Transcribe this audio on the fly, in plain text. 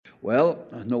Well,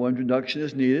 no introduction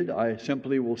is needed. I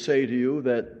simply will say to you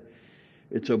that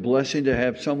it's a blessing to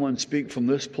have someone speak from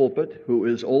this pulpit who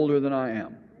is older than I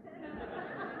am.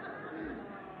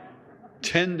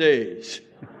 10 days.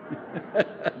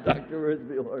 Dr.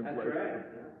 Risby, Lord bless you.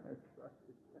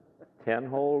 10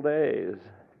 whole days.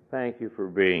 Thank you for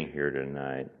being here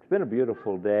tonight. It's been a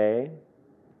beautiful day.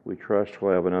 We trust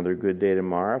we'll have another good day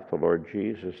tomorrow if the Lord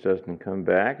Jesus doesn't come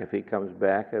back. If he comes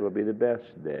back, it'll be the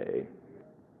best day.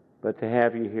 But to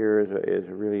have you here is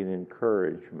really an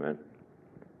encouragement.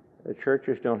 The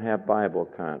churches don't have Bible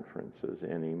conferences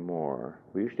anymore.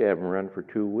 We used to have them run for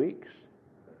 2 weeks.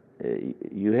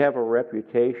 You have a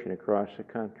reputation across the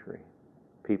country.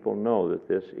 People know that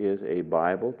this is a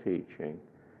Bible-teaching,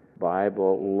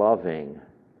 Bible-loving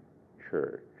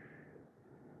church.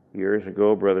 Years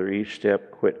ago, Brother Eastep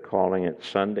quit calling it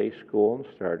Sunday school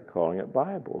and started calling it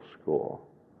Bible school.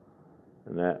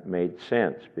 And that made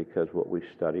sense because what we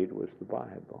studied was the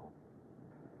Bible.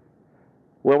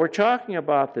 Well, we're talking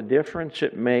about the difference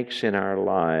it makes in our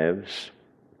lives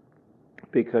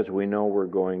because we know we're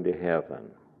going to heaven.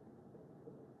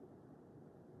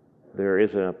 There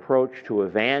is an approach to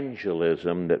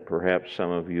evangelism that perhaps some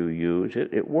of you use.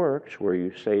 It works where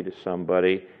you say to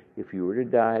somebody, if you were to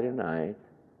die tonight,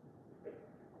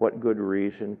 what good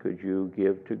reason could you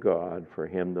give to God for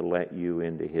him to let you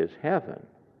into his heaven?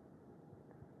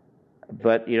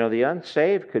 But, the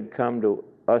unsaved could come to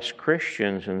us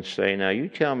Christians and say, now you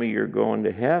tell me you're going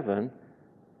to heaven.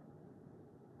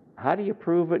 How do you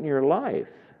prove it in your life?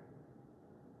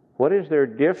 What is there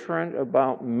different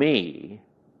about me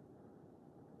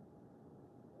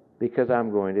because I'm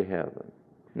going to heaven?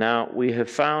 Now, we have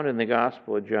found in the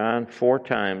Gospel of John 4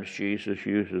 times Jesus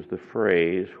uses the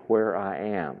phrase, where I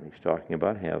am. He's talking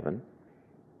about heaven.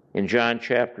 In John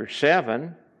chapter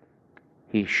 7,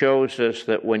 he shows us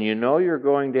that when you know you're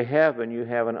going to heaven, you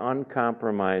have an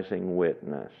uncompromising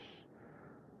witness.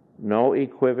 No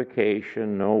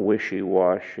equivocation, no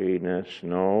wishy-washiness,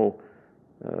 no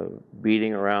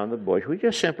beating around the bush. We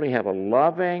just simply have a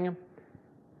loving,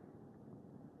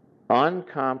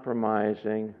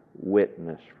 uncompromising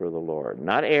witness for the Lord.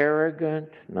 Not arrogant,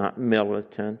 not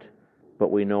militant,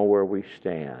 but we know where we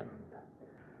stand.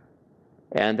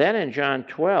 And then in John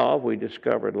 12, we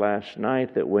discovered last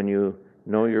night that when you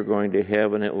know you're going to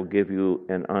heaven, it will give you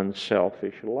an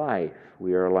unselfish life.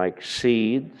 We are like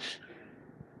seeds,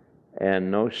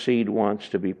 and no seed wants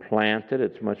to be planted.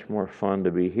 It's much more fun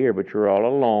to be here, but you're all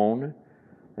alone,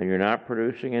 and you're not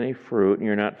producing any fruit, and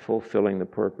you're not fulfilling the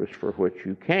purpose for which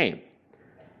you came.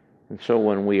 And so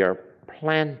when we are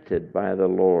planted by the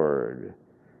Lord,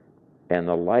 and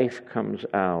the life comes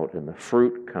out, and the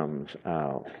fruit comes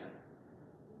out,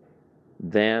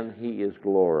 then he is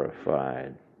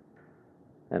glorified.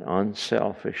 An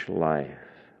unselfish life.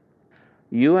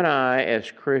 You and I,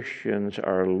 as Christians,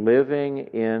 are living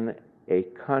in a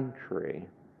country,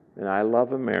 and I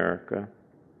love America,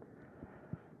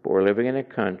 but we're living in a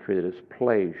country that is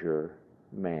pleasure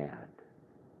mad.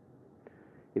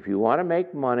 If you want to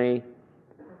make money,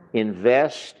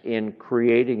 invest in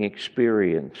creating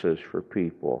experiences for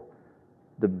people.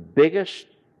 The biggest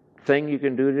thing you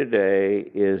can do today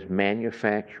is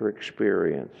manufacture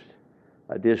experience.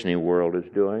 Disney World is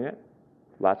doing it.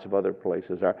 Lots of other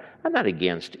places are. I'm not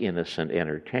against innocent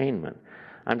entertainment.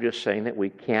 I'm just saying that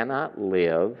we cannot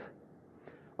live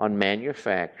on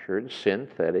manufactured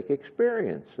synthetic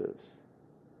experiences.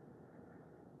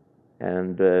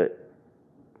 And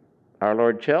our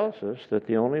Lord tells us that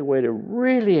the only way to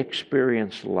really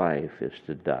experience life is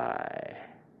to die,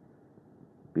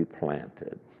 be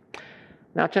planted.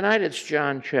 Now tonight it's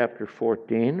John chapter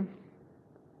 14.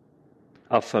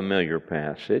 A familiar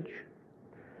passage.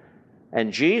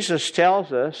 And Jesus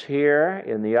tells us here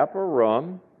in the upper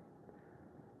room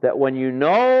that when you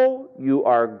know you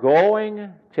are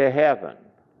going to heaven,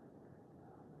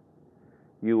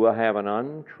 you will have an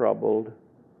untroubled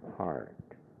heart.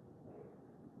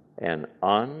 An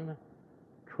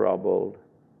untroubled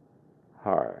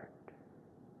heart.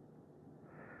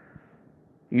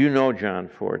 You know John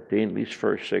 14, these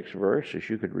first 6 verses,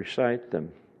 you could recite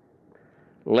them.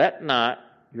 Let not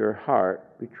your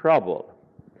heart be troubled.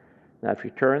 Now, if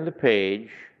you turn the page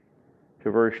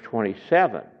to verse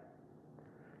 27,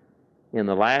 in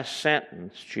the last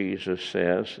sentence, Jesus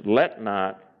says, let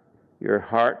not your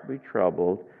heart be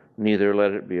troubled, neither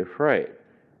let it be afraid.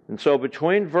 And so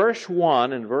between verse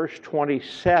 1 and verse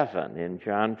 27 in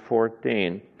John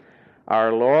 14,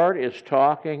 our Lord is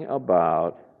talking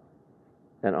about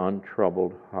an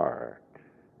untroubled heart.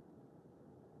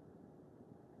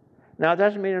 Now, it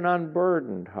doesn't mean an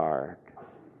unburdened heart.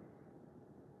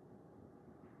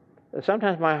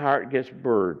 Sometimes my heart gets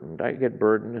burdened. I get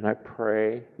burdened and I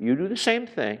pray. You do the same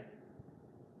thing.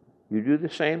 You do the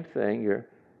same thing.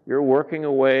 You're working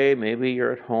away. Maybe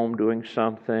you're at home doing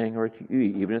something, or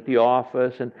even at the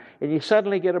office, and you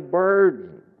suddenly get a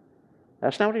burden.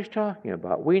 That's not what he's talking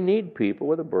about. We need people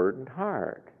with a burdened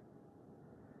heart.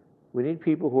 We need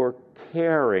people who are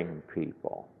caring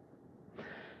people.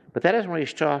 But that isn't what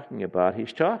he's talking about.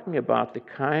 He's talking about the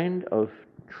kind of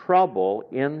trouble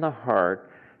in the heart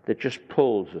that just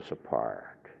pulls us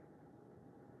apart.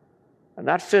 And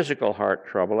not physical heart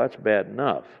trouble, that's bad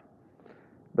enough.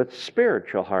 But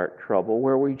spiritual heart trouble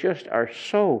where we just are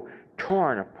so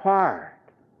torn apart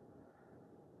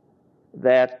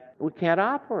that we can't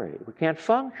operate, we can't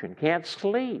function, can't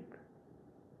sleep.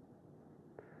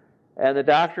 And the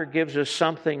doctor gives us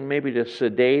something maybe to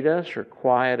sedate us or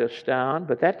quiet us down,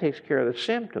 but that takes care of the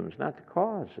symptoms, not the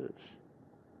causes,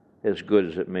 as good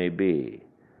as it may be.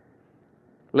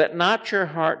 Let not your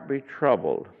heart be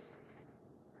troubled.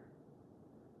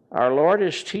 Our Lord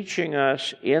is teaching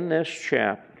us in this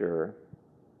chapter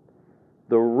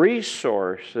the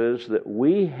resources that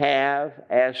we have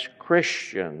as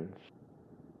Christians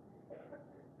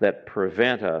that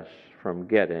prevent us from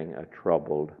getting a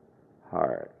troubled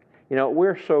heart. You know,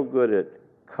 we're so good at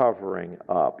covering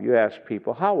up. You ask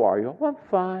people, how are you? Well, I'm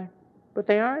fine. But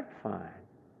they aren't fine.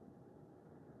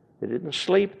 They didn't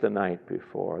sleep the night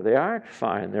before. They aren't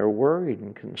fine. They're worried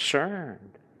and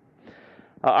concerned.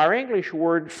 Our English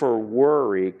word for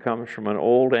worry comes from an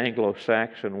old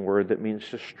Anglo-Saxon word that means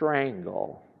to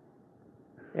strangle.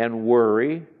 And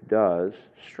worry does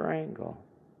strangle.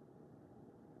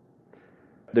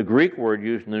 The Greek word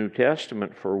used in the New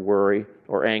Testament for worry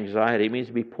or anxiety means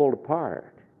to be pulled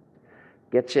apart.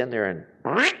 Gets in there and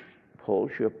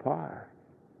pulls you apart.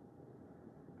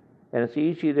 And it's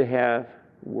easy to have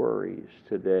worries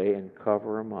today and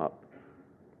cover them up.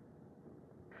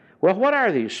 Well, what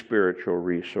are these spiritual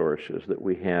resources that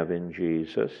we have in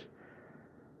Jesus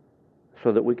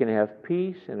so that we can have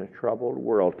peace in a troubled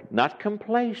world? Not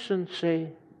complacency,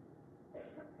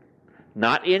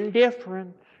 not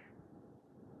indifference,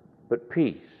 but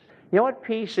peace. You know what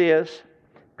peace is?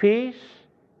 Peace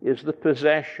is the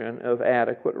possession of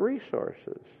adequate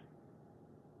resources.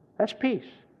 That's peace.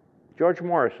 George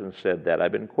Morrison said that.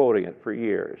 I've been quoting it for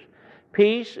years.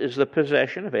 Peace is the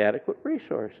possession of adequate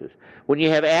resources. When you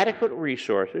have adequate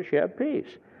resources, you have peace.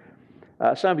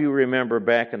 Some of you remember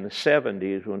back in the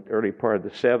 70s, early part of the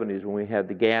 70s, when we had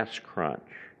the gas crunch.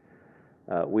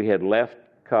 We had left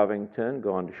Covington,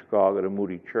 gone to Chicago to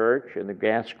Moody Church, and the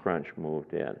gas crunch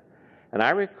moved in. And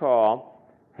I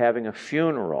recall having a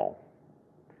funeral,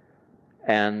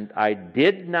 and I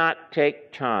did not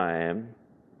take time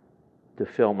to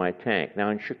fill my tank. Now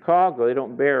in Chicago, they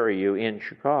don't bury you in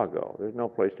Chicago. There's no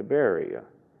place to bury you.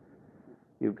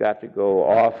 You've got to go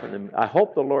off. I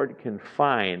hope the Lord can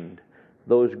find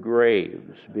those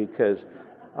graves, because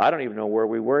I don't even know where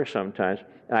we were sometimes.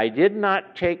 And I did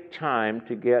not take time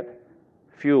to get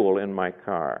fuel in my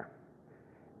car.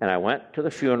 And I went to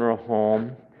the funeral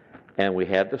home, and we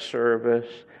had the service,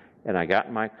 and I got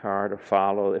in my car to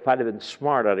follow. If I'd have been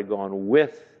smart, I'd have gone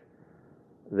with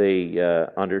the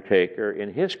undertaker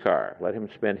in his car, let him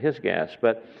spend his gas.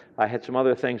 But I had some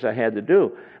other things I had to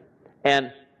do.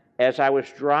 And as I was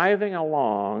driving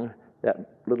along,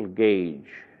 that little gauge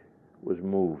was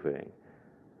moving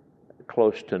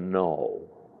close to no.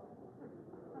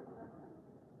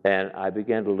 And I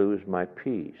began to lose my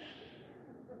peace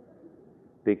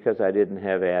because I didn't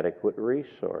have adequate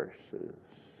resources.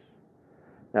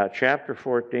 Now, chapter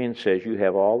 14 says you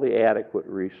have all the adequate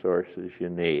resources you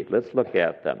need. Let's look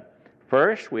at them.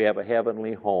 First, we have a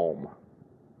heavenly home.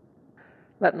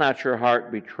 Let not your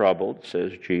heart be troubled,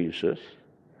 says Jesus.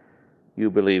 You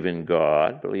believe in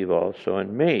God, believe also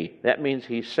in me. That means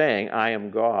he's saying, I am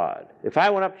God. If I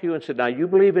went up to you and said, now you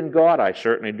believe in God, I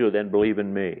certainly do, then believe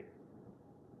in me.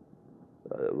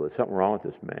 There's something wrong with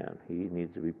this man. He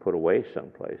needs to be put away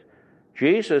someplace.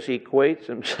 Jesus equates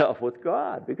himself with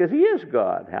God because he is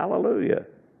God. Hallelujah.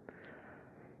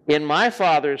 In my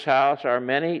Father's house are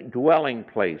many dwelling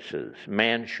places,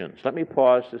 mansions. Let me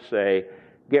pause to say,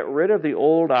 get rid of the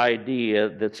old idea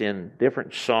that's in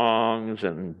different songs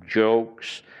and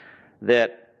jokes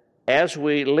that as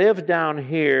we live down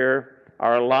here,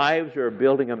 our lives are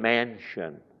building a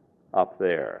mansion up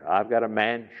there. I've got a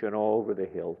mansion over the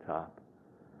hilltop.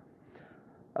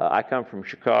 I come from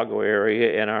Chicago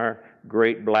area, and our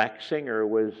great black singer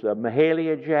was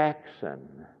Mahalia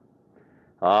Jackson.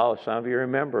 Oh, some of you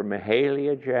remember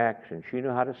Mahalia Jackson. She knew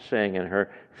how to sing, and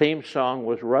her theme song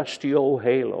was Rusty Old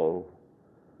Halo.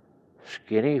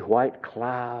 Skinny white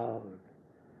cloud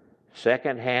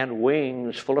second-hand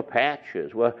wings full of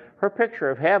patches. Well, her picture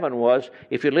of heaven was,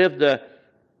 if you lived the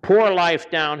poor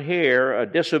life down here, a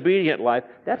disobedient life,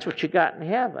 that's what you got in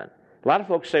heaven. A lot of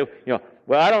folks say,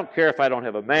 well, I don't care if I don't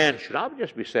have a mansion. I'll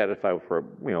just be satisfied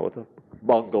with a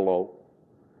bungalow.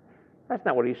 That's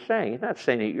not what he's saying. He's not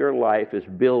saying that your life is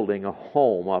building a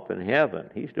home up in heaven.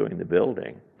 He's doing the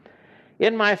building.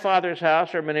 In my Father's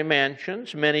house are many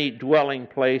mansions, many dwelling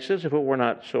places. If it were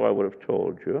not so, I would have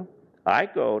told you. I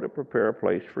go to prepare a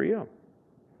place for you.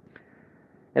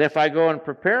 And if I go and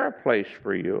prepare a place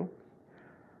for you,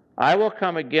 I will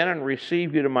come again and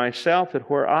receive you to myself, that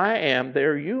where I am,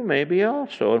 there you may be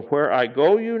also. And where I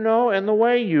go you know, and the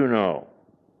way you know.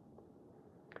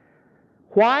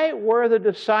 Why were the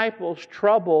disciples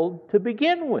troubled to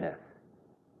begin with?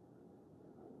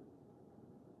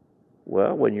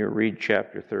 Well, when you read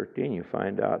chapter 13, you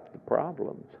find out the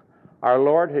problems. Our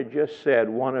Lord had just said,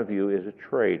 one of you is a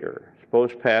traitor.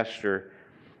 Suppose Pastor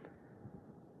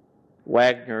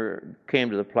Wagner came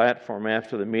to the platform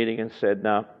after the meeting and said,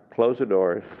 now, close the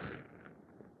doors,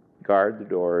 guard the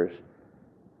doors.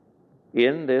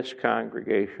 In this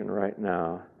congregation right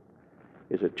now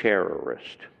is a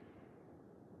terrorist.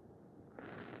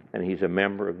 And he's a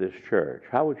member of this church.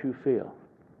 How would you feel?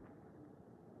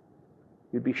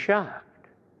 You'd be shocked.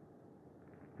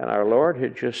 And our Lord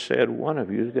had just said, one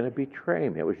of you is going to betray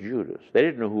me. It was Judas. They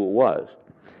didn't know who it was.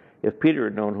 If Peter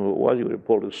had known who it was, he would have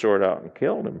pulled his sword out and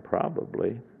killed him,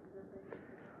 probably.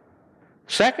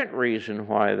 Second reason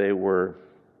why they were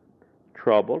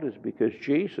troubled is because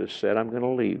Jesus said, I'm going to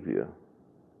leave you.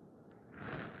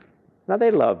 Now,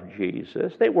 they loved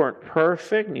Jesus. They weren't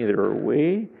perfect, neither are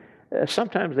we.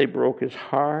 Sometimes they broke his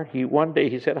heart. One day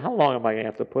he said, how long am I going to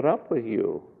have to put up with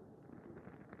you?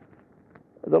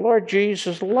 The Lord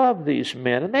Jesus loved these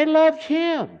men, and they loved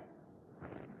him.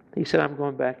 He said, I'm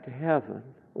going back to heaven.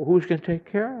 Well, who's going to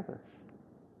take care of us?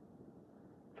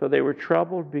 So they were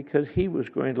troubled because he was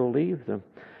going to leave them.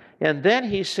 And then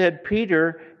he said,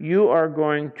 Peter, you are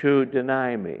going to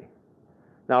deny me.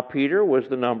 Now, Peter was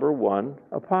the number one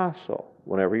apostle.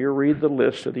 Whenever you read the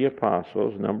list of the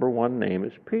apostles, number one name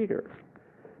is Peter.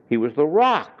 He was the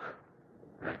rock.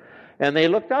 And they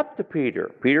looked up to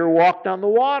Peter. Peter walked on the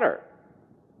water.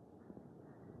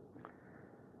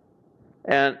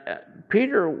 And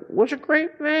Peter was a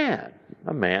great man.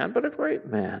 A man, but a great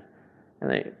man.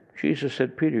 And Jesus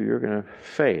said, Peter, you're going to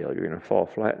fail. You're going to fall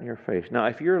flat in your face. Now,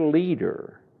 if your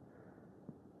leader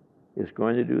is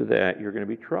going to do that, you're going to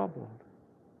be troubled.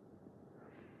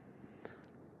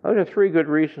 Those are three good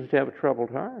reasons to have a troubled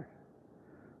heart.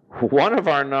 One of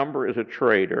our number is a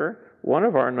traitor. One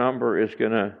of our number is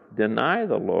going to deny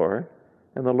the Lord.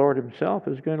 And the Lord himself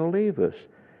is going to leave us.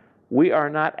 We are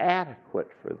not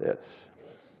adequate for this.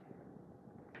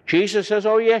 Jesus says,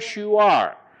 oh, yes, you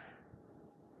are.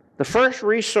 The first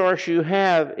resource you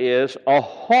have is a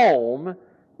home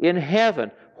in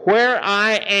heaven. Where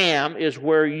I am is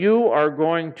where you are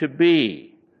going to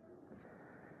be.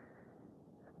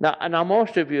 Now,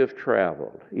 most of you have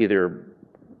traveled, either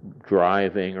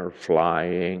driving or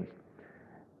flying,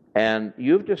 and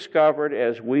you've discovered,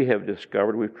 as we have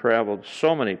discovered, we've traveled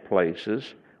so many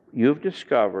places, you've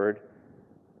discovered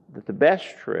that the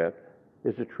best trip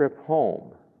is a trip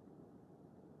home.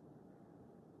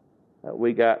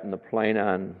 We got in the plane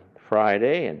on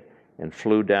Friday and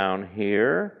flew down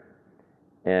here,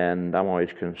 and I'm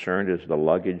always concerned, is the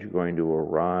luggage going to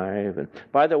arrive? And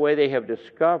by the way, they have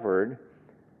discovered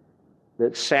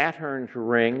that Saturn's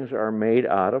rings are made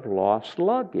out of lost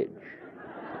luggage.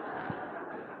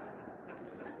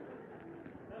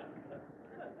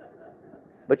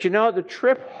 But the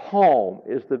trip home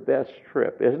is the best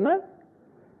trip, isn't it?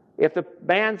 If the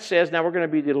band says, now we're going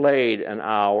to be delayed an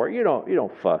hour, you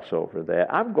don't fuss over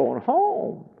that. I'm going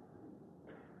home.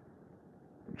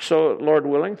 So, Lord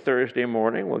willing, Thursday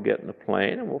morning we'll get in the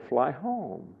plane and we'll fly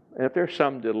home. And if there's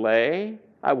some delay,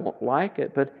 I won't like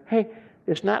it. But hey,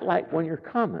 it's not like when you're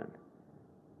coming.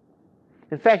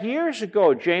 In fact, years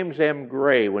ago, James M.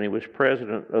 Gray, when he was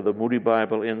president of the Moody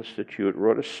Bible Institute,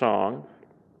 wrote a song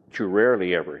that you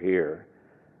rarely ever hear.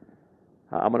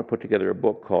 I'm going to put together a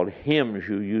book called Hymns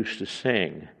You Used to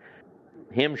Sing.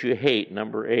 Hymns You Hate,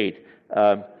 number 8.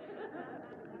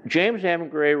 James M.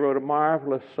 Gray wrote a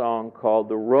marvelous song called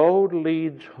The Road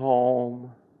Leads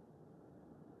Home.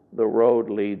 The road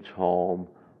leads home.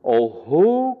 Oh,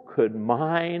 who could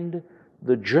mind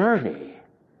the journey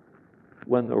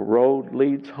when the road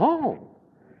leads home?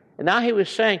 And now he was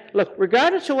saying, look,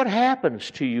 regardless of what happens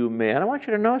to you, men, I want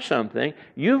you to know something.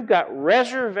 You've got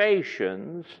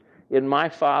reservations in my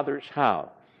Father's house.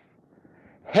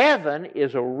 Heaven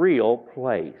is a real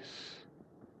place.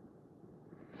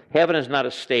 Heaven is not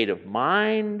a state of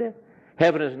mind.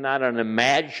 Heaven is not an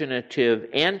imaginative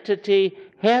entity.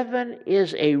 Heaven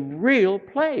is a real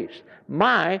place.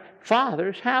 My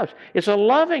Father's house. It's a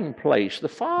loving place. The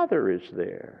Father is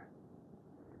there.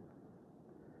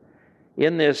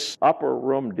 In this upper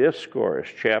room discourse,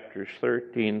 chapters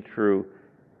 13 through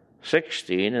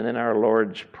 16, and then our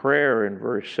Lord's Prayer in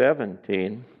verse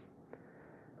 17,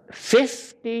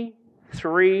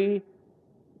 53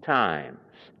 times,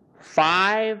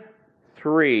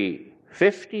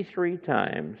 53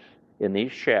 times in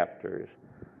these chapters,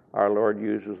 our Lord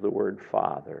uses the word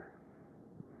Father.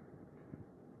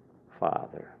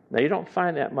 Father. Now, you don't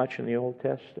find that much in the Old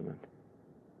Testament.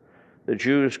 The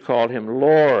Jews called him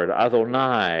Lord,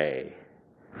 Adonai,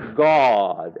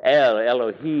 God,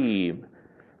 Elohim.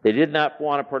 They did not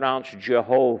want to pronounce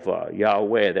Jehovah,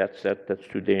 Yahweh. That's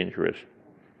too dangerous.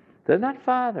 They're not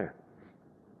Father.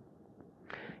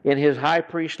 In his high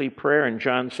priestly prayer in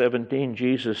John 17,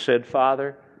 Jesus said,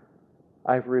 Father,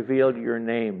 I've revealed your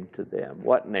name to them.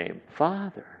 What name?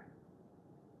 Father.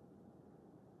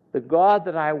 The God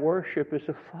that I worship is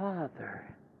a Father.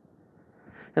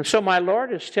 And so my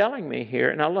Lord is telling me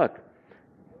here, now look,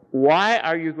 why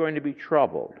are you going to be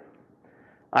troubled?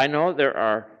 I know there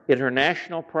are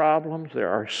international problems, there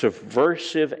are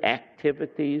subversive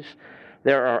activities,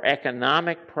 there are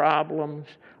economic problems,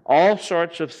 all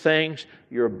sorts of things.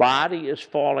 Your body is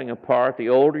falling apart. The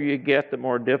older you get, the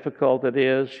more difficult it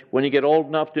is. When you get old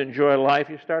enough to enjoy life,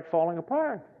 you start falling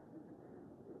apart.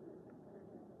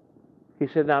 He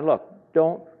said, now look,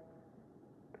 don't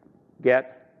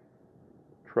get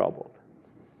troubled.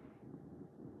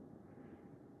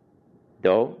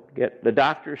 The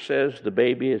doctor says the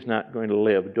baby is not going to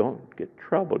live. Don't get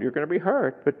troubled. You're going to be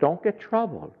hurt, but don't get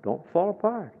troubled. Don't fall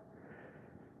apart.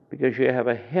 Because you have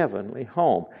a heavenly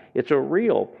home. It's a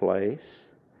real place,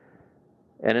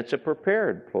 and it's a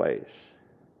prepared place.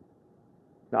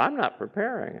 Now, I'm not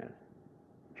preparing it.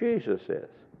 Jesus is.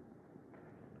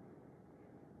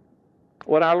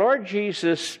 When our Lord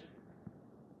Jesus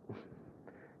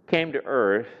came to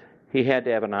earth, he had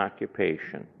to have an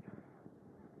occupation.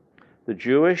 The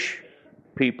Jewish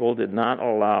people did not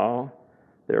allow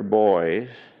their boys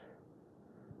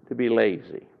to be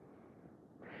lazy.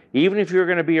 Even if you're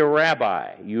going to be a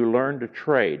rabbi, you learned a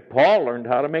trade. Paul learned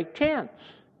how to make tents.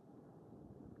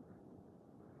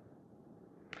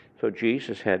 So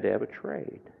Jesus had to have a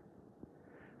trade.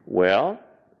 Well,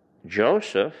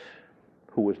 Joseph,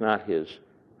 who was not his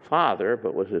father,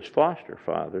 but was his foster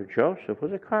father, Joseph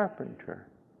was a carpenter.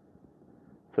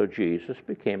 So Jesus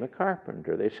became a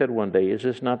carpenter. They said one day, is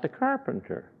this not the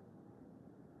carpenter?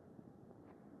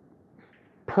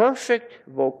 Perfect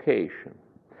vocation.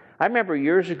 I remember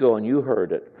years ago, and you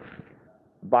heard it,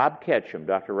 Bob Ketchum,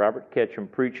 Dr. Robert Ketchum,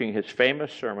 preaching his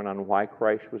famous sermon on why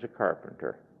Christ was a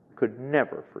carpenter. Could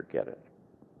never forget it.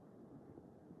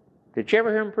 Did you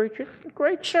ever hear him preach it?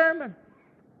 Great sermon.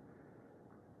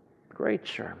 Great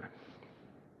sermon.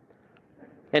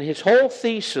 And his whole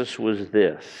thesis was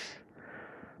this.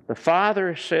 The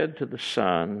Father said to the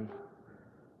Son,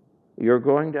 you're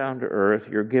going down to earth,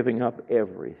 you're giving up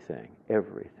everything,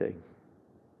 everything.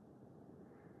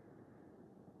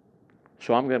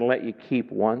 So I'm going to let you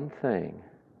keep one thing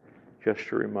just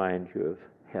to remind you of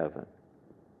heaven.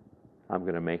 I'm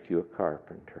going to make you a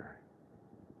carpenter.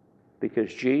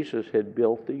 Because Jesus had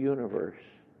built the universe.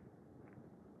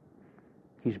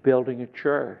 He's building a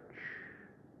church.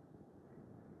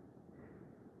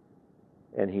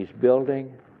 And he's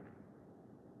building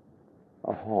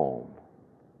a home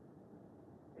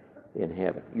in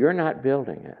heaven. You're not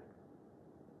building it.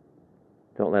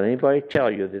 Don't let anybody tell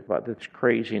you that about this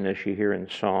craziness you hear in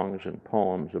songs and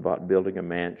poems about building a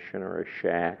mansion or a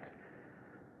shack.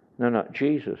 No,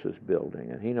 Jesus is building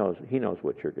it. He knows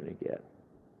what you're going to get.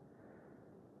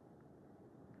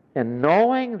 And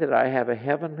knowing that I have a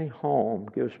heavenly home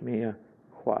gives me a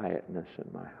quietness in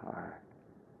my heart.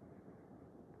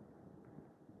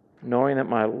 Knowing that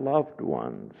my loved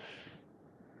ones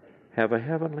have a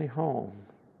heavenly home,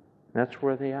 that's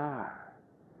where they are,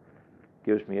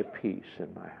 gives me a peace in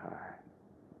my heart.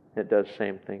 It does the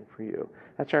same thing for you.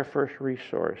 That's our first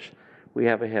resource. We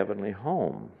have a heavenly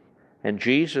home. And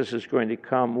Jesus is going to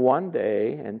come one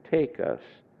day and take us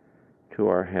to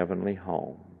our heavenly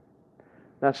home.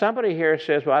 Now, somebody here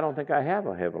says, well, I don't think I have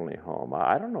a heavenly home.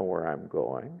 I don't know where I'm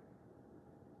going.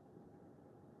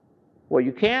 Well,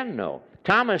 you can know.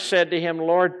 Thomas said to him,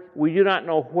 Lord, we do not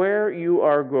know where you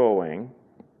are going,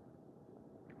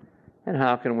 and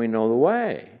how can we know the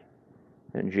way?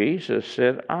 And Jesus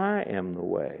said, I am the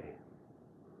way,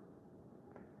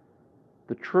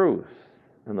 the truth,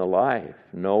 and the life.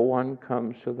 No one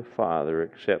comes to the Father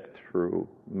except through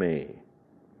me.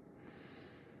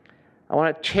 I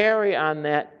want to tarry on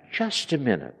that just a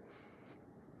minute.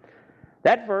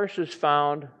 That verse is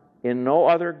found in no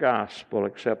other gospel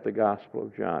except the Gospel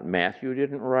of John. Matthew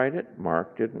didn't write it,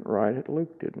 Mark didn't write it,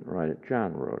 Luke didn't write it,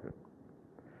 John wrote it.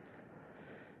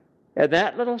 And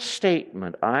that little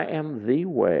statement, I am the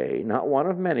way, not one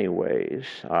of many ways,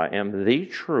 I am the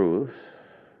truth,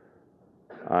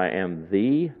 I am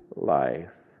the life,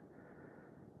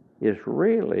 is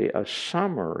really a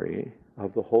summary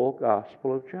of the whole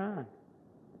Gospel of John.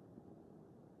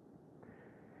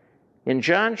 In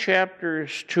John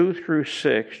chapters 2 through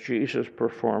 6, Jesus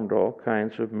performed all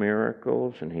kinds of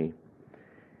miracles, and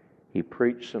he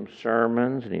preached some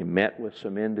sermons, and he met with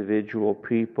some individual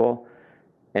people.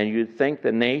 And you'd think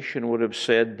the nation would have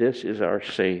said, this is our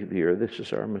Savior, this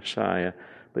is our Messiah.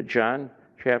 But John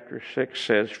chapter 6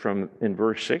 says in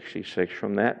verse 66,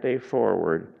 from that day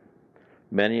forward,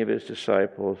 many of his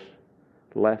disciples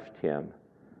left him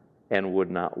and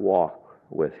would not walk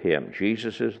with him.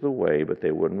 Jesus is the way, but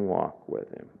they wouldn't walk with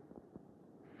him.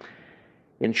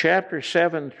 In chapter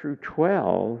 7 through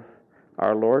 12,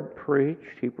 our Lord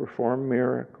preached, he performed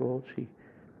miracles, he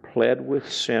pled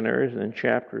with sinners. And in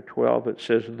chapter 12 it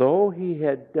says, though he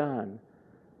had done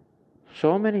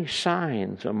so many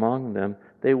signs among them,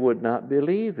 they would not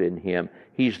believe in him.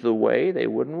 He's the way, they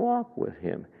wouldn't walk with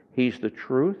him. He's the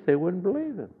truth, they wouldn't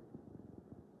believe him.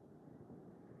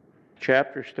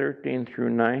 Chapters 13 through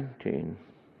 19,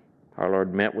 our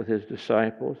Lord met with his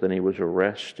disciples, then he was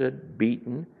arrested,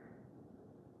 beaten,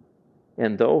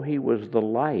 and though he was the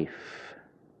life,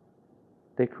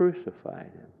 they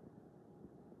crucified him.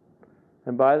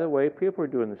 And by the way, people are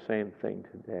doing the same thing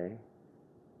today.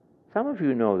 Some of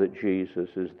you know that Jesus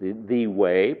is the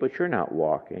way, but you're not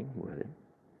walking with him.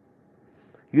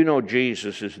 You know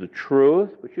Jesus is the truth,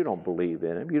 but you don't believe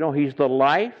in him. You know he's the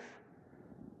life,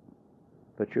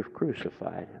 but you've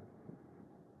crucified him.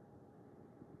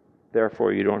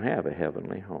 Therefore, you don't have a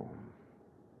heavenly home.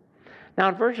 Now,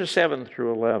 in verses 7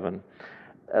 through 11,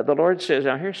 the Lord says,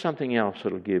 now here's something else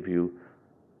that'll give you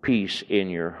peace in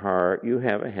your heart. You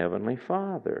have a heavenly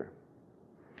Father.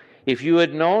 If you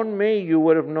had known me, you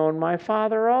would have known my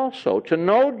Father also. To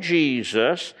know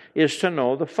Jesus is to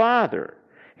know the Father.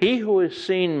 He who has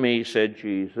seen me, said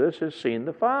Jesus, has seen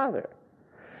the Father.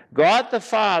 God the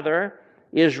Father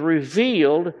is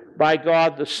revealed by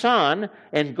God the Son,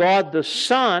 and God the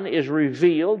Son is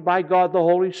revealed by God the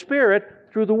Holy Spirit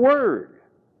through the Word.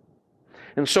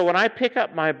 And so when I pick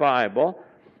up my Bible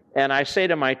and I say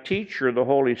to my teacher, the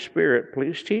Holy Spirit,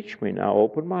 please teach me now,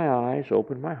 open my eyes,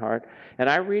 open my heart, and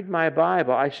I read my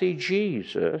Bible, I see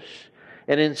Jesus,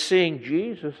 and in seeing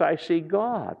Jesus, I see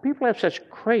God. People have such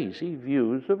crazy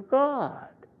views of God.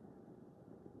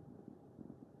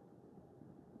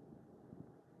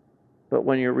 But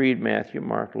when you read Matthew,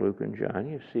 Mark, Luke, and John,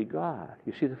 you see God.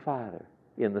 You see the Father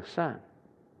in the Son.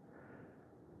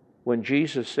 When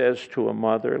Jesus says to a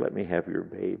mother, let me have your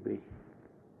baby,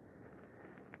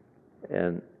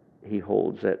 and he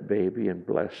holds that baby and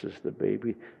blesses the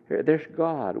baby, there's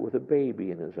God with a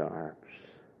baby in his arms.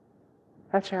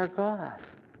 That's our God.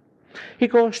 He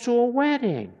goes to a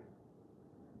wedding.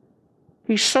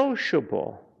 He's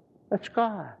sociable. That's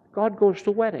God. God goes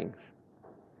to weddings.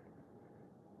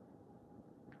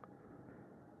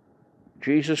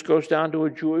 Jesus goes down to a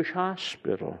Jewish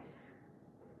hospital.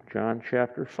 John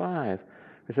chapter 5.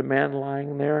 There's a man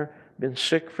lying there, been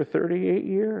sick for 38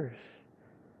 years.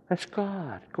 That's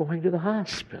God going to the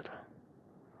hospital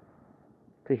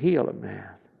to heal a man.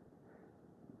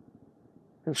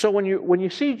 And so when you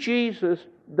see Jesus,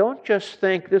 don't just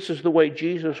think this is the way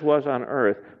Jesus was on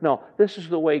earth. No, this is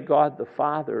the way God the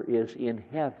Father is in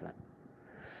heaven.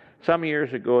 Some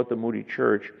years ago at the Moody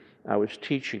Church, I was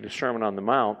teaching the Sermon on the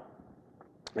Mount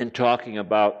and talking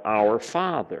about our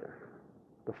Father,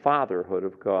 the fatherhood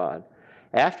of God.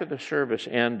 After the service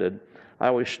ended, I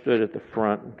always stood at the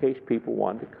front in case people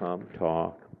wanted to come,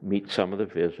 talk, meet some of the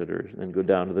visitors, and then go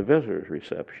down to the visitors'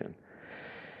 reception.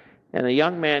 And a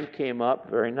young man came up,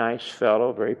 very nice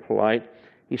fellow, very polite.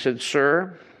 He said,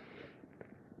 "Sir,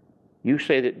 you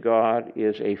say that God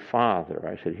is a father."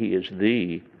 I said, "He is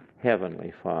the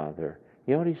heavenly Father."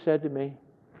 You know what he said to me?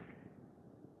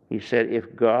 He said,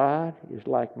 "If God is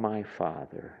like my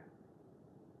Father,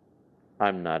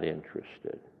 I'm not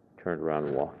interested." Turned around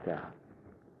and walked out.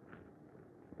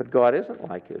 But God isn't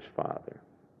like his Father.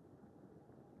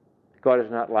 God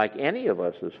is not like any of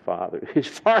us as fathers. He's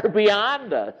far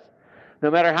beyond us. No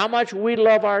matter how much we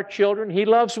love our children, he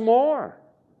loves more.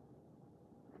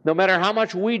 No matter how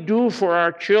much we do for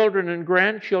our children and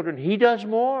grandchildren, he does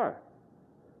more.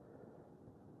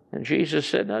 And Jesus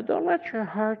said, now don't let your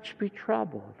hearts be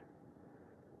troubled.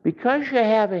 Because you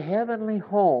have a heavenly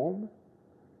home,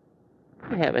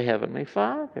 you have a heavenly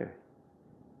Father.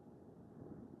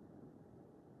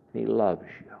 He loves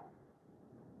you.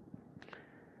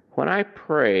 When I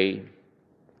pray,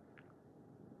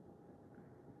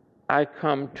 I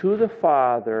come to the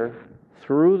Father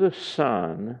through the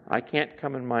Son. I can't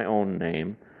come in my own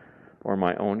name or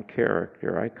my own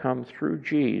character. I come through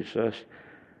Jesus,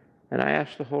 and I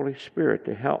ask the Holy Spirit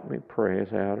to help me pray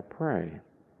as I ought to pray.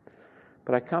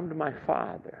 But I come to my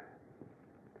Father.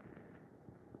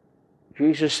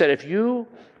 Jesus said, if you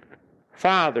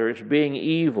fathers, being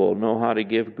evil, know how to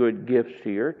give good gifts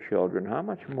to your children, how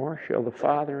much more shall the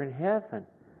Father in heaven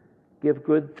give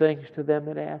good things to them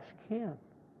that ask Him?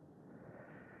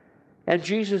 And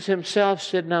Jesus Himself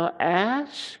said, now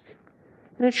ask,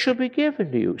 and it shall be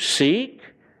given to you. Seek,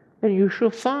 and you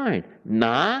shall find.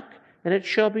 Knock, and it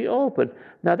shall be opened.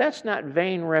 Now that's not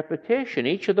vain repetition.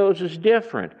 Each of those is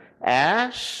different.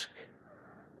 Ask,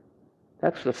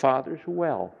 that's the Father's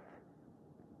wealth.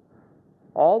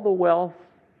 All the wealth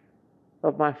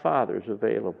of my Father is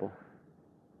available.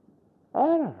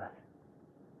 All of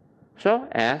it. So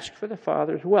ask for the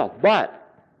Father's wealth. But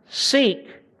seek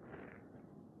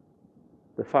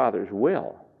the Father's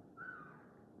will.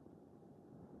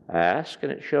 Ask,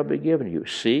 and it shall be given to you.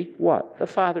 Seek what? The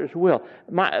Father's will.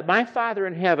 My Father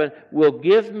in heaven will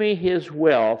give me His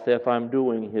wealth if I'm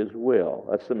doing His will.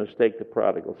 That's the mistake the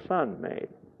prodigal son made.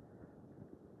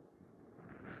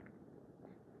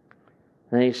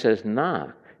 And He says,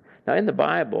 knock. Now in the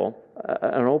Bible,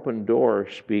 an open door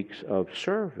speaks of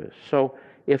service. So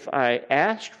if I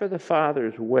ask for the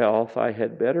Father's wealth, I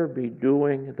had better be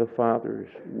doing the Father's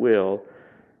will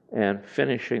and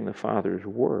finishing the Father's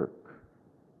work.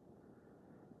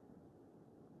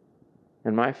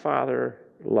 And my Father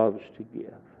loves to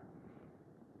give.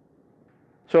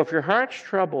 So if your heart's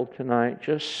troubled tonight,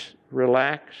 just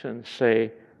relax and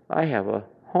say, I have a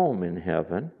home in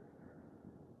heaven,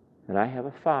 and I have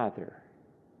a Father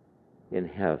in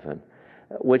heaven.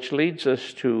 Which leads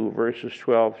us to verses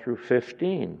 12 through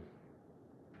 15.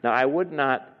 Now, I would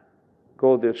not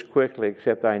go this quickly,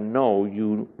 except I know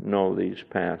you know these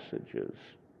passages.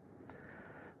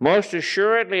 Most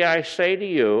assuredly I say to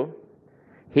you,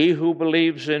 he who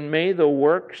believes in me, the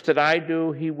works that I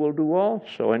do, he will do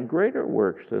also, and greater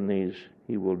works than these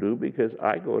he will do, because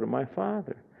I go to my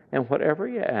Father. And whatever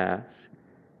you ask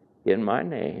in my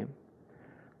name,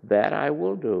 that I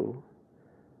will do,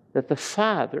 that the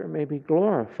Father may be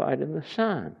glorified in the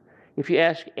Son. If you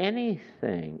ask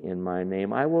anything in my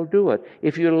name, I will do it.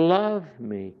 If you love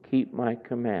me, keep my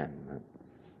commandments.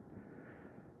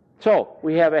 So,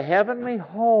 we have a heavenly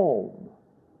home.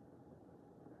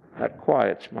 That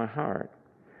quiets my heart.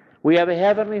 We have a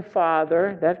heavenly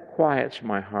Father. That quiets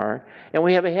my heart. And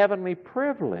we have a heavenly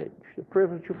privilege, the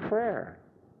privilege of prayer.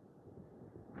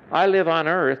 I live on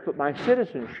earth, but my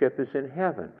citizenship is in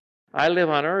heaven. I live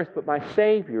on earth, but my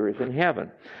Savior is in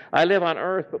heaven. I live on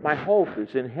earth, but my hope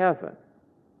is in heaven.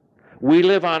 We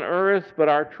live on earth, but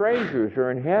our treasures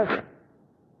are in heaven.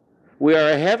 We are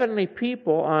a heavenly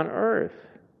people on earth.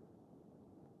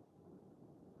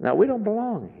 Now, we don't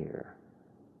belong here.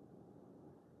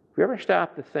 Have you ever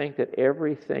stopped to think that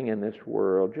everything in this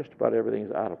world, just about everything,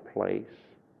 is out of place?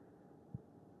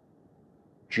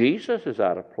 Jesus is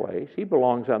out of place. He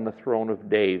belongs on the throne of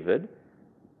David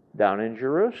down in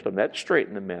Jerusalem. That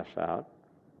straightened the mess out.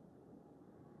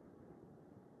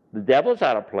 The devil's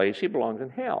out of place. He belongs in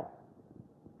hell.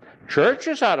 Church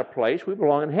is out of place. We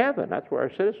belong in heaven. That's where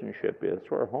our citizenship is. That's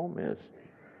where our home is.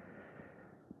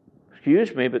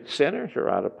 Excuse me, but sinners are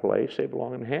out of place. They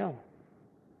belong in hell.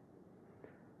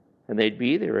 And they'd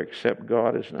be there, except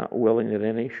God is not willing that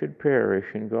any should perish,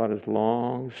 and God is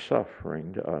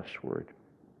long-suffering to usward.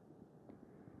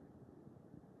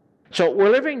 So we're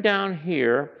living down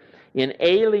here in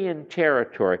alien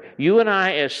territory. You and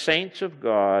I, as saints of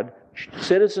God,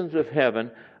 citizens of heaven,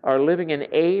 are living in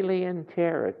alien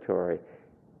territory.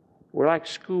 We're like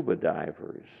scuba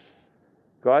divers.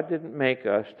 God didn't make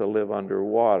us to live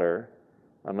underwater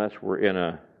unless we're in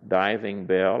a diving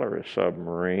bell or a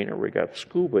submarine or we got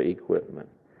scuba equipment.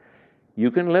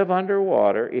 You can live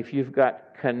underwater if you've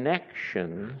got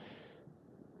connections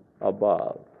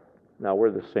above. Now,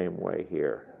 we're the same way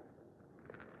here.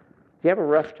 Do you have a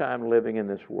rough time living in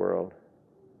this world?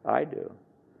 I do.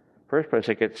 First place,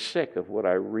 I get sick of what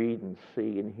I read and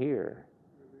see and hear.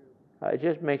 It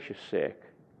just makes you sick.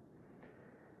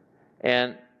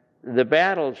 And the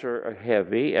battles are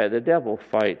heavy. The devil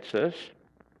fights us.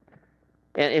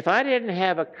 And if I didn't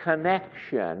have a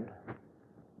connection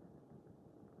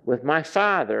with my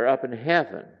Father up in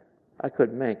heaven, I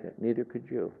couldn't make it. Neither could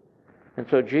you. And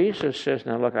so Jesus says,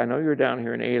 now look, I know you're down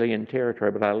here in alien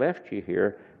territory, but I left you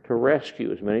here to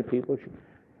rescue as many people as you can.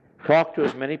 Talk to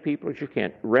as many people as you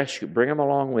can. Rescue. Bring them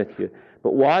along with you.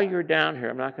 But while you're down here,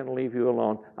 I'm not going to leave you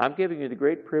alone. I'm giving you the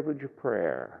great privilege of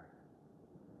prayer.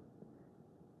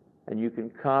 And you can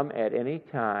come at any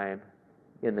time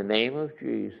in the name of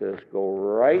Jesus, go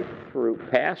right through,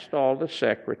 past all the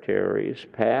secretaries,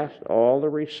 past all the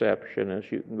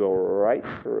receptionists. You can go right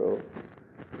through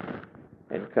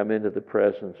and come into the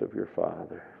presence of your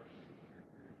Father.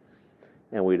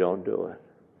 And we don't do it.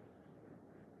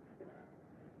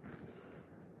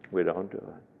 We don't do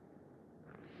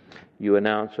it. You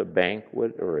announce a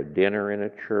banquet or a dinner in a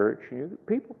church, and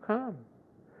people come.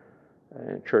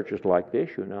 In churches like this,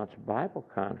 you announce a Bible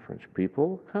conference, people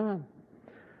will come.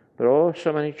 But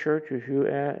so many churches, you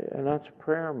announce a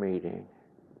prayer meeting,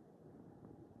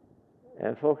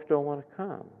 and folks don't want to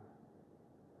come.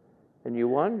 And you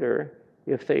wonder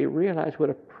if they realize what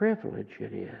a privilege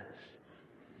it is.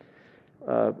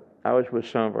 I was with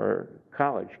some of our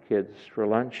college kids for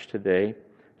lunch today.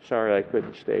 Sorry I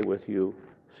couldn't stay with you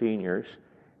seniors.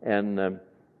 And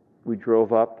we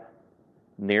drove up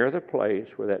near the place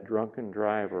where that drunken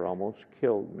driver almost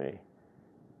killed me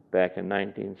back in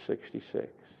 1966.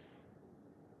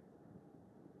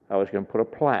 I was going to put a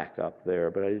plaque up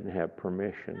there, but I didn't have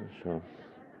permission.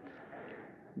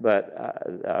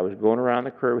 But I was going around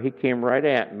the curve. He came right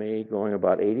at me, going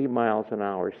about 80 miles an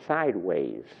hour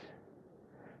sideways.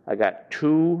 I got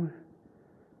 2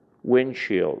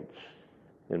 windshields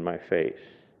in my face.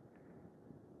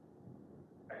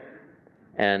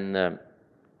 And the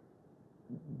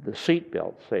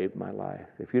seatbelt saved my life.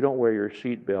 If you don't wear your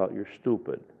seatbelt, you're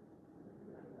stupid.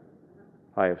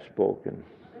 I have spoken.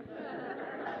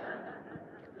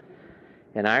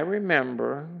 And I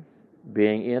remember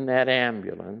being in that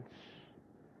ambulance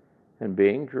and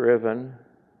being driven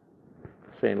to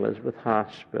St. Elizabeth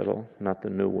Hospital, not the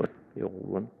new one, the old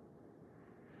one.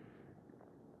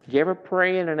 Did you ever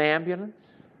pray in an ambulance?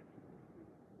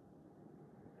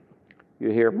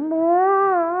 You hear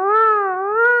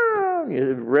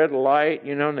red light,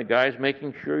 and the guy's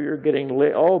making sure you're getting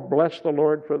lit. Oh, bless the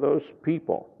Lord for those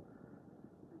people.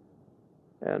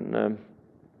 And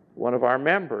one of our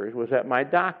members was at my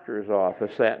doctor's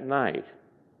office that night.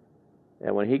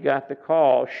 And when he got the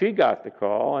call, she got the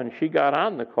call, and she got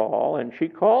on the call, and she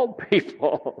called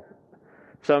people.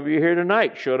 Some of you here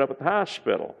tonight showed up at the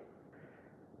hospital.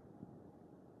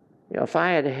 If I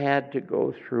had had to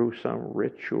go through some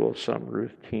ritual, some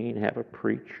routine, have a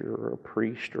preacher or a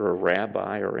priest or a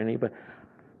rabbi or anybody,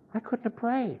 I couldn't have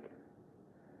prayed.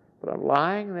 But I'm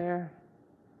lying there.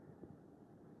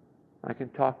 I can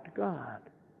talk to God.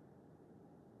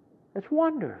 It's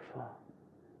wonderful.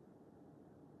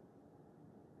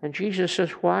 And Jesus says,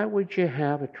 why would you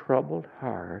have a troubled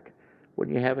heart when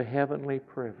you have a heavenly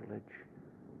privilege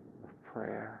of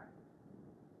prayer?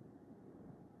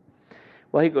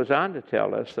 Well, he goes on to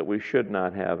tell us that we should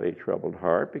not have a troubled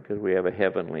heart because we have a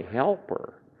heavenly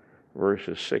helper.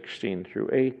 Verses 16 through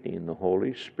 18, the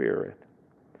Holy Spirit.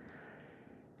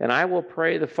 And I will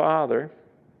pray the Father,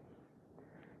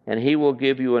 and he will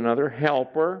give you another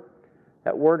helper.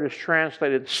 That word is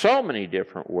translated so many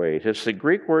different ways. It's the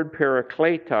Greek word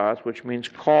parakletos, which means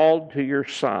called to your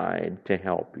side to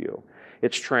help you.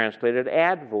 It's translated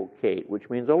advocate, which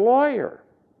means a lawyer.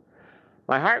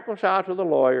 My heart goes out to the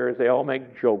lawyers. They all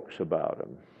make jokes about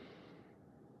them.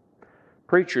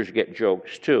 Preachers get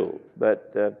jokes too,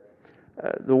 but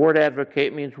the word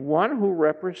advocate means one who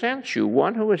represents you,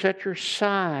 one who is at your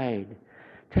side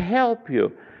to help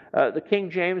you. The King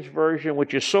James Version,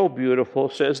 which is so beautiful,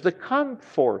 says the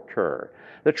comforter.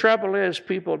 The trouble is,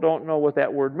 people don't know what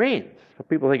that word means.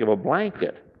 People think of a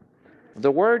blanket.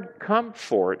 The word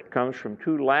comfort comes from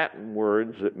 2 Latin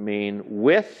words that mean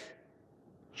with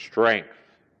strength.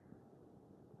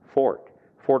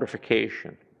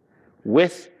 Fortification.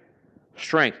 With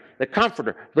strength. The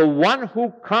comforter. The one who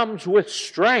comes with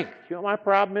strength. My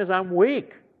problem is I'm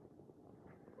weak.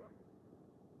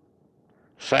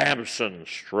 Samson,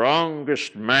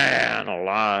 strongest man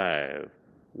alive.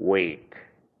 Weak.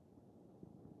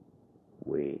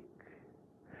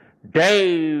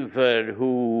 David,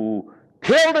 who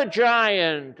killed a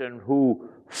giant and who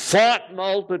fought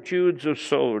multitudes of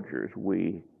soldiers.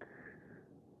 Weak.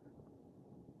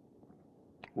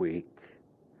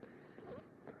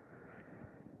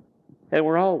 And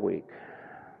we're all weak.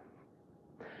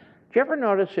 Did you ever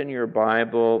notice in your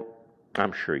Bible,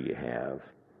 I'm sure you have,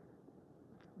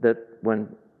 that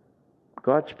when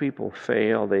God's people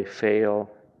fail, they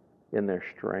fail in their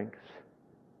strengths?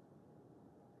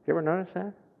 Did you ever notice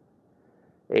that?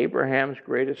 Abraham's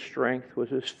greatest strength was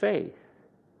his faith.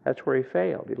 That's where he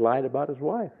failed. He lied about his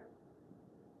wife.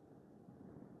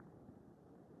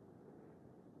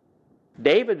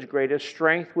 David's greatest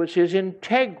strength was his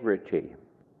integrity.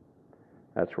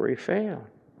 That's where he failed.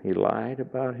 He lied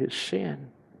about his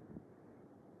sin.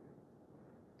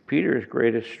 Peter's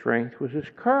greatest strength was his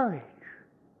courage.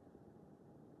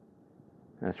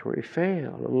 That's where he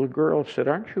failed. A little girl said,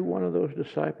 "Aren't you one of those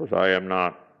disciples?" "I am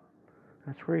not."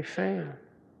 That's where he failed.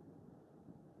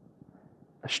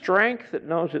 A strength that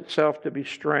knows itself to be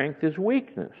strength is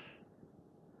weakness.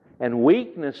 And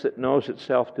weakness that knows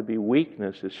itself to be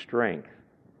weakness is strength.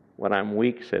 "When I'm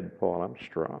weak," said Paul, "I'm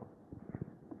strong."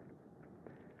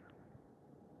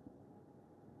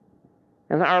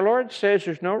 And our Lord says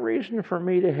there's no reason for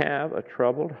me to have a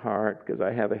troubled heart because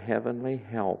I have a heavenly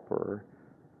helper.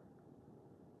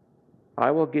 I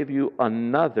will give you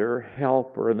another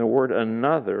helper. And the word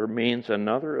another means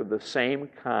another of the same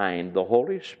kind. The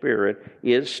Holy Spirit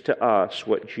is to us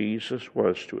what Jesus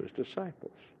was to his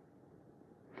disciples.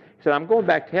 He said, "I'm going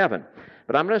back to heaven,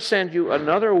 but I'm going to send you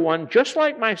another one just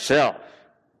like myself.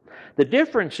 The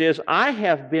difference is I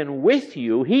have been with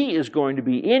you. He is going to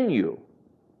be in you.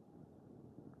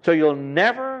 So you'll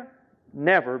never,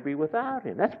 never be without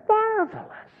him." That's marvelous.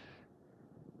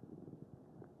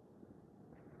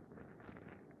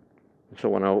 So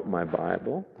when I open my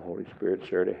Bible, the Holy Spirit's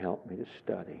there to help me to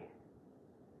study.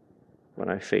 When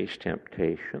I face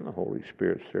temptation, the Holy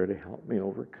Spirit's there to help me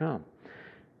overcome.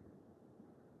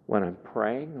 When I'm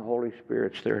praying, the Holy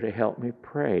Spirit's there to help me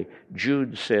pray.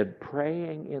 Jude said,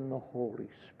 "Praying in the Holy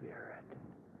Spirit."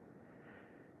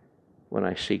 When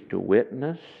I seek to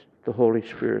witness, the Holy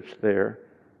Spirit's there.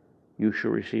 "You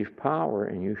shall receive power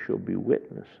and you shall be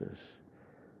witnesses."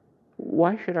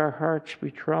 Why should our hearts be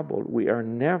troubled? We are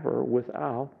never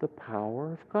without the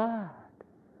power of God.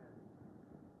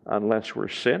 Unless we're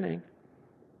sinning,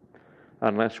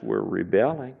 unless we're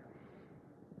rebelling,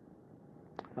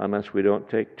 unless we don't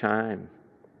take time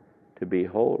to be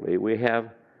holy. We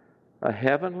have a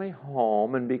heavenly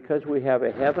home, and because we have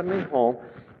a heavenly home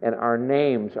and our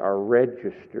names are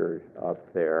registered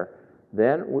up there,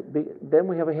 then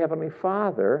we have a heavenly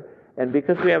Father, and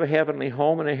because we have a heavenly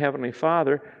home and a heavenly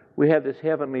Father, we have this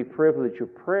heavenly privilege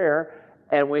of prayer,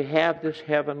 and we have this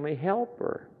heavenly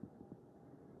helper.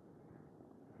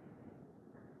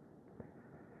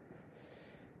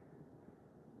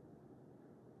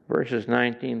 Verses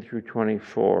 19 through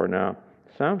 24. Now,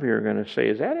 some of you are going to say,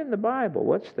 "Is that in the Bible?"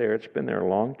 What's there? It's been there a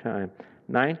long time.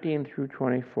 19 through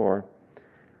 24.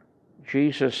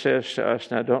 Jesus says to us,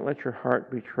 "Now don't let your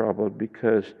heart be troubled,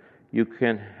 because you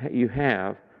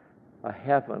have a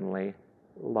heavenly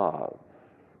love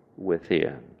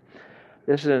within."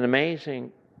 This is an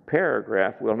amazing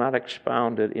paragraph. We'll not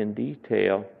expound it in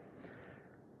detail.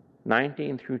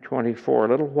 19 through 24, "A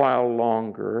little while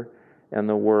longer, and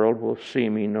the world will see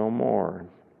me no more."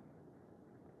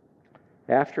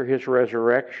 After his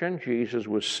resurrection, Jesus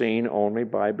was seen only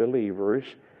by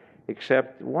believers,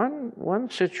 except one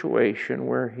situation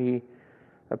where he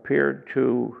appeared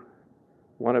to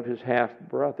one of his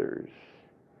half-brothers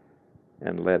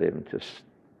and led him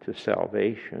to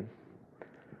salvation.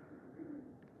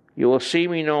 "You will see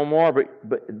me no more,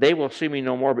 but they will see me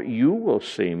no more, but you will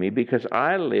see me, because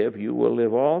I live, you will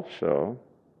live also."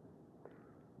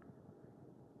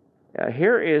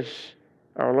 Here is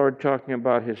our Lord talking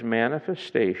about his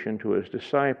manifestation to his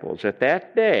disciples. "At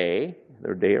that day,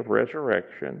 the day of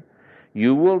resurrection,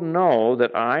 you will know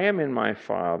that I am in my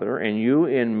Father, and you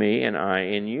in me, and I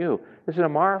in you." This is a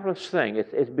marvelous thing.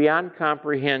 It's beyond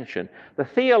comprehension. The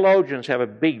theologians have a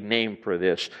big name for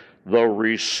this: the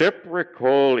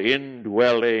reciprocal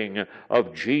indwelling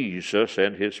of Jesus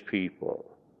and his people.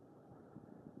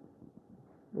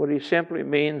 What he simply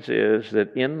means is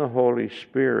that in the Holy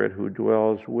Spirit who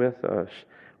dwells with us,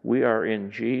 we are in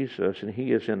Jesus, and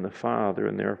he is in the Father,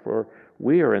 and therefore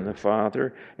we are in the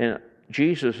Father, and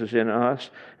Jesus is in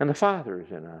us, and the Father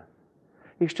is in us.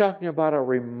 He's talking about a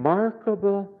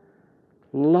remarkable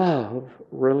love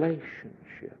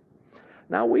relationship.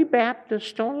 Now, we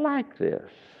Baptists don't like this.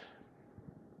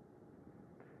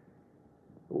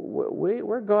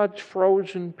 We're God's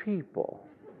frozen people.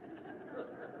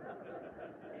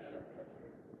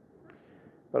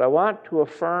 But I want to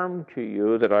affirm to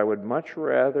you that I would much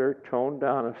rather tone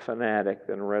down a fanatic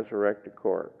than resurrect a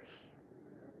corpse.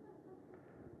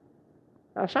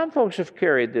 Now, some folks have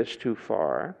carried this too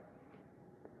far,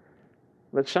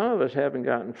 but some of us haven't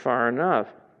gotten far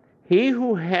enough. "He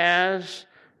who has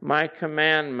my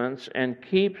commandments and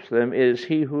keeps them is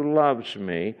he who loves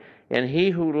me, And he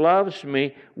who loves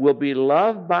me will be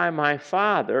loved by my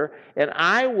Father, and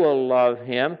I will love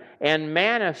him and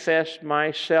manifest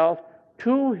myself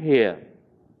to him.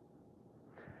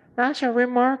 That's a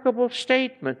remarkable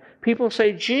statement. People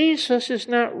say, Jesus is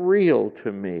not real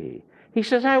to me. He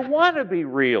says, I want to be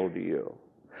real to you.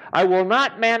 I will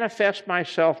not manifest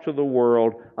myself to the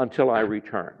world until I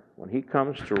return. When he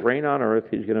comes to reign on earth,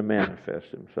 he's going to manifest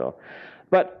himself.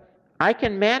 But I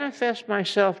can manifest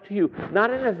myself to you,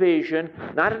 not in a vision,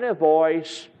 not in a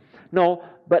voice, no,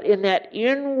 but in that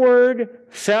inward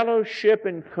fellowship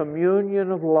and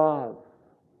communion of love.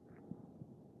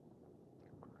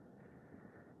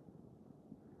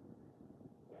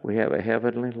 We have a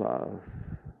heavenly love.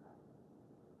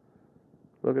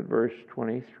 Look at verse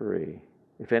 23.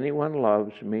 If anyone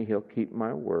loves me, he'll keep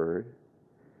my word,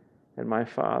 and my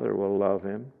Father will love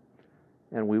him,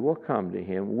 and we will come to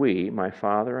him, we, my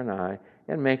Father and I,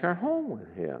 and make our home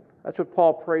with him. That's what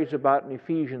Paul prays about in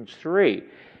Ephesians 3.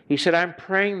 He said, I'm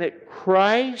praying that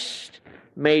Christ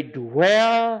may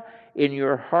dwell in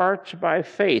your hearts by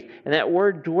faith. And that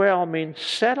word dwell means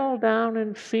settle down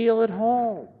and feel at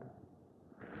home.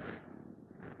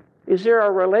 Is there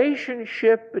a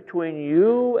relationship between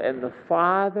you and the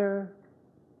Father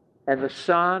and the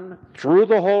Son through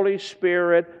the Holy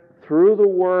Spirit, through the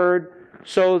Word,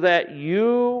 so that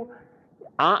you,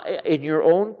 in your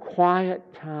own quiet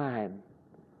time,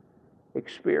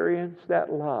 experience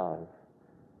that love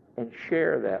and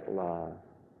share that love?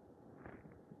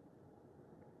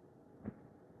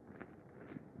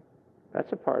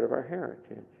 That's a part of our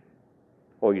heritage.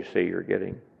 Oh, you say you're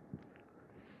getting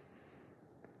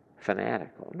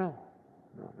fanatical. No.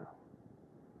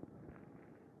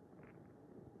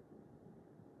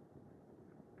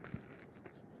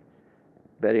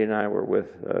 Betty and I were with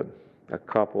a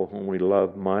couple whom we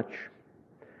love much,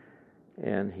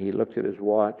 and he looked at his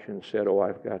watch and said, oh,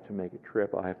 I've got to make a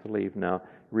trip. I'll have to leave now.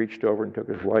 Reached over and took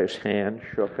his wife's hand,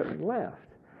 shook it, and left.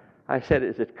 I said,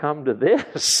 has it come to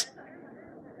this?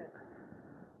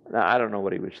 Now, I don't know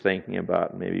what he was thinking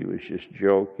about. Maybe he was just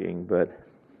joking, but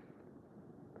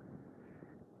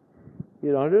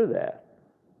you don't do that.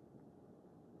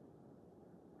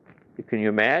 Can you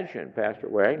imagine Pastor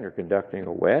Wagner conducting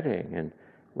a wedding, and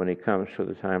when he comes to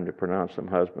the time to pronounce them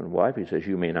husband and wife, he says,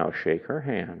 you may now shake her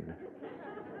hand.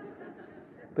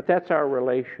 But that's our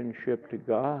relationship to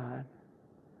God.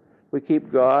 We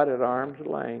keep God at arm's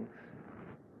length.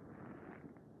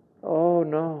 Oh,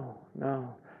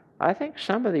 no. I think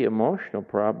some of the emotional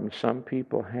problems some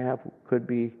people have could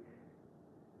be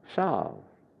solved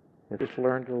if they just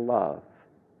learn to love.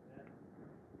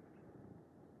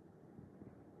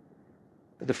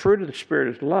 The fruit of the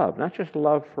Spirit is love, not just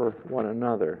love for one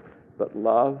another, but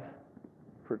love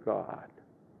for God.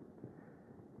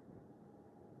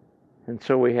 And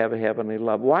so we have a heavenly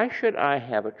love. Why should I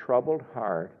have a troubled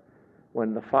heart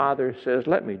when the Father says,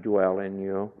 let me dwell in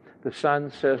you? The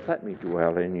Son says, let me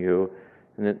dwell in you.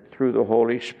 And that through the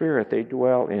Holy Spirit they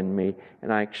dwell in me,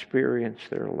 and I experience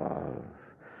their love.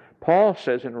 Paul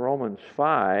says in Romans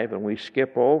 5, and we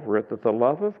skip over it, that the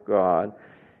love of God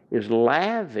is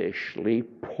lavishly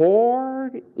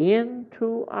poured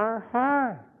into our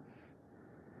hearts.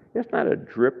 It's not a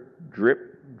drip,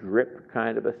 drip, drip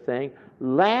kind of a thing.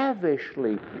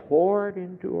 Lavishly poured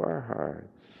into our hearts.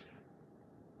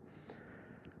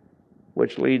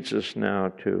 Which leads us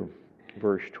now to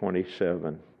verse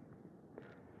 27.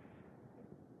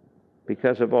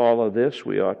 Because of all of this,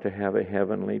 we ought to have a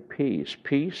heavenly peace.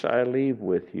 Peace I leave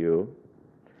with you.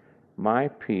 My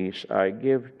peace I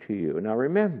give to you. Now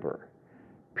remember,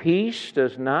 peace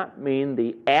does not mean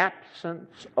the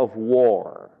absence of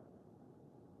war.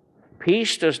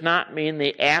 Peace does not mean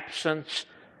the absence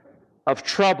of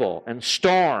trouble and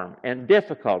storm and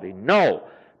difficulty. No,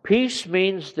 peace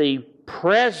means the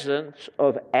presence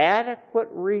of adequate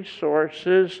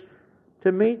resources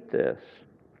to meet this.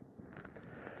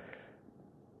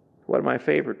 One of my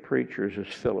favorite preachers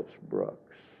is Phillips Brooks.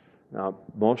 Now,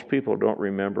 most people don't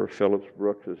remember Phillips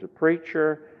Brooks as a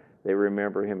preacher. They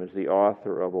remember him as the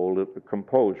author of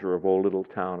composer of O Little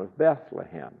Town of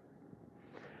Bethlehem.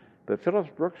 But Phillips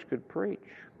Brooks could preach.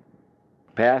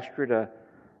 Pastored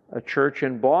a church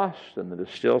in Boston that is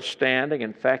still standing.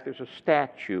 In fact, there's a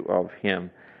statue of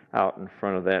him out in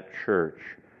front of that church,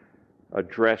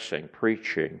 addressing,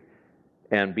 preaching.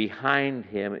 And behind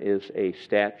him is a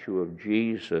statue of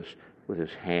Jesus with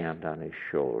his hand on his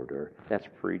shoulder. That's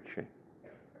preaching.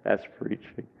 That's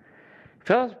preaching.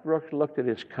 Phillips Brooks looked at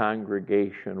his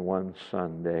congregation one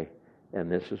Sunday,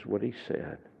 and this is what he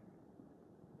said.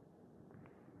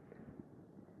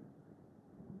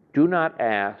 Do not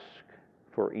ask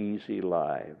for easy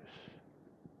lives.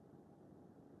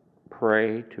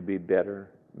 Pray to be better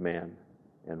men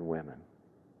and women.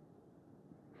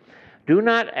 Do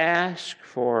not ask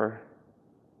for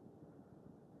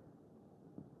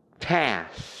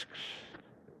tasks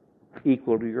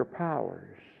equal to your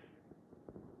powers.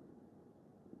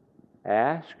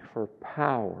 Ask for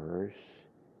powers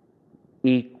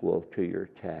equal to your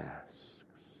tasks.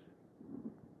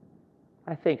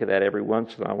 I think of that every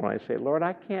once in a while when I say, Lord,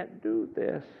 I can't do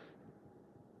this.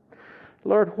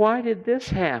 Lord, why did this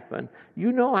happen?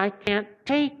 You know I can't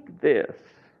take this.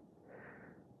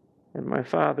 And my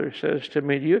Father says to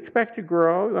me, do you expect to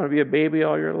grow? You want to be a baby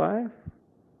all your life?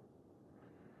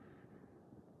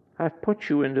 I've put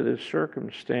you into this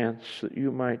circumstance that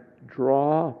you might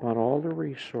draw upon all the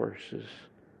resources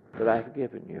that I've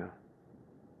given you.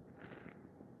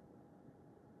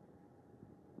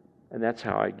 And that's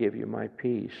how I give you my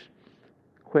peace.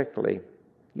 Quickly,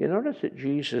 you notice that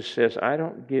Jesus says, I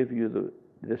don't give you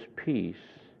this peace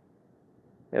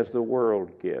as the world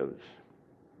gives.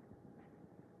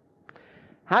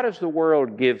 How does the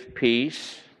world give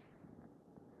peace?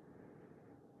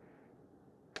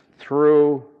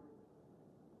 Through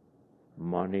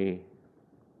money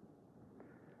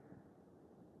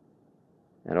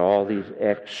and all these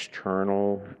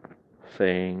external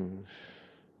things.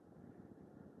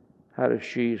 How does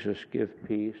Jesus give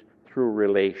peace? Through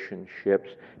relationships.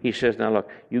 He says, now look,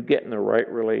 you get in the right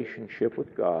relationship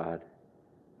with God.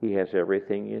 He has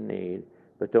everything you need.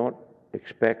 But don't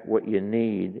expect what you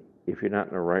need if you're not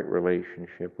in the right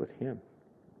relationship with Him.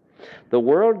 The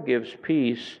world gives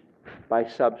peace by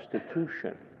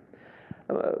substitution.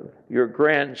 Your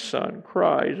grandson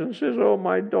cries and says, oh,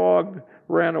 my dog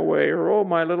ran away, or oh,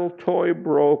 my little toy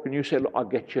broke. And you say, I'll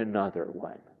get you another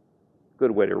one.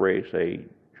 Good way to raise a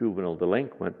juvenile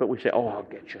delinquent, but we say, oh, I'll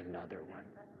get you another one.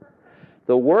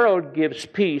 The world gives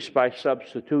peace by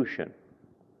substitution.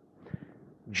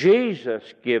 Jesus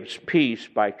gives peace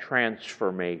by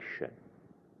transformation.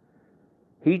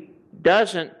 He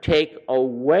doesn't take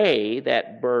away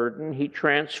that burden, He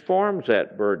transforms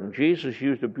that burden. Jesus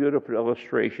used a beautiful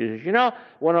illustration. He says, you know,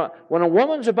 when a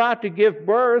woman's about to give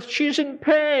birth, she's in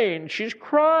pain, she's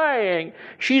crying,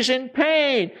 she's in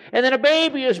pain, and then a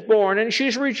baby is born and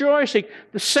she's rejoicing.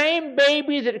 The same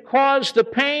baby that caused the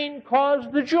pain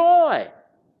caused the joy.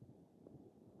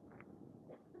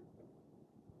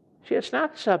 See, it's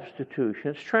not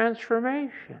substitution, it's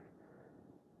transformation.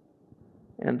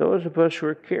 And those of us who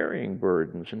are carrying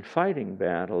burdens and fighting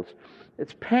battles,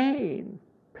 it's pain.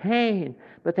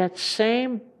 But that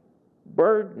same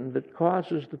burden that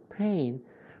causes the pain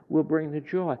will bring the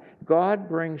joy. God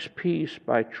brings peace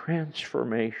by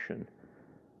transformation,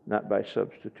 not by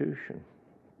substitution.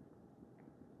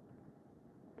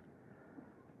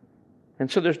 And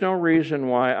so there's no reason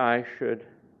why I should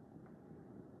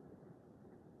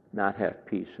not have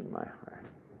peace in my heart.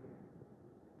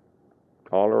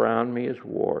 All around me is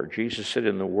war. Jesus said,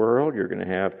 in the world, you're going to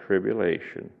have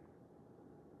tribulation.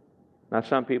 Now,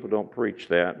 some people don't preach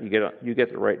that. You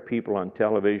get the right people on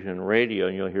television and radio,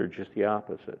 and you'll hear just the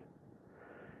opposite.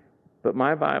 But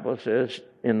my Bible says,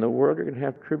 in the world, you're going to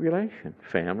have tribulation.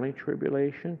 Family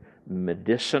tribulation,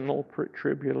 medicinal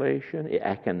tribulation,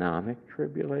 economic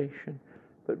tribulation.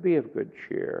 But be of good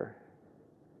cheer.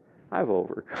 I've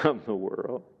overcome the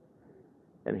world.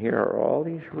 And here are all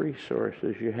these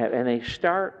resources you have. And they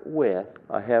start with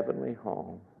a heavenly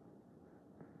home.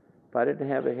 If I didn't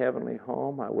have a heavenly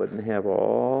home, I wouldn't have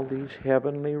all these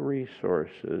heavenly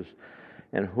resources.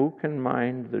 And who can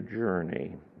mind the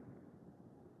journey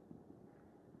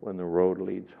when the road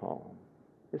leads home?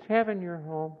 Is heaven your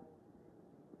home?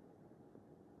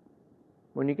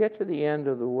 When you get to the end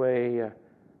of the way,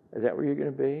 is that where you're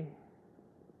going to be?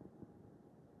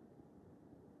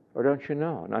 Or don't you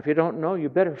know? Now, if you don't know, you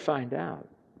better find out.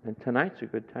 And tonight's a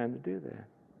good time to do that.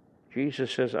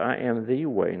 Jesus says, I am the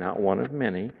way, not one of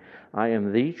many. I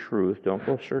am the truth. Don't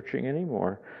go searching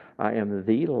anymore. I am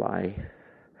the life.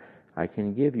 I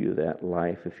can give you that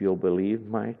life if you'll believe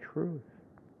my truth.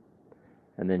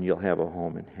 And then you'll have a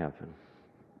home in heaven.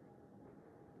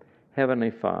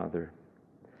 Heavenly Father,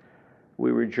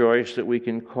 we rejoice that we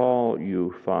can call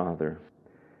you Father.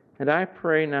 And I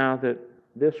pray now that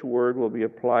this word will be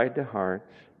applied to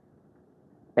hearts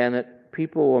and that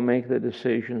people will make the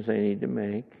decisions they need to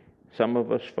make. Some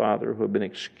of us, Father, who have been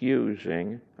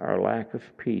excusing our lack of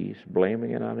peace,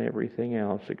 blaming it on everything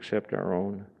else except our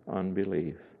own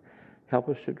unbelief. Help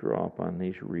us to draw upon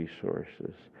these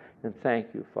resources. And thank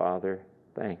you, Father,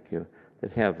 thank you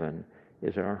that heaven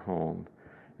is our home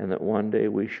and that one day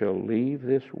we shall leave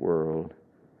this world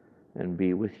and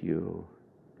be with you.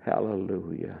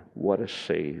 Hallelujah. What a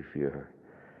Savior.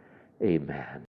 Amen.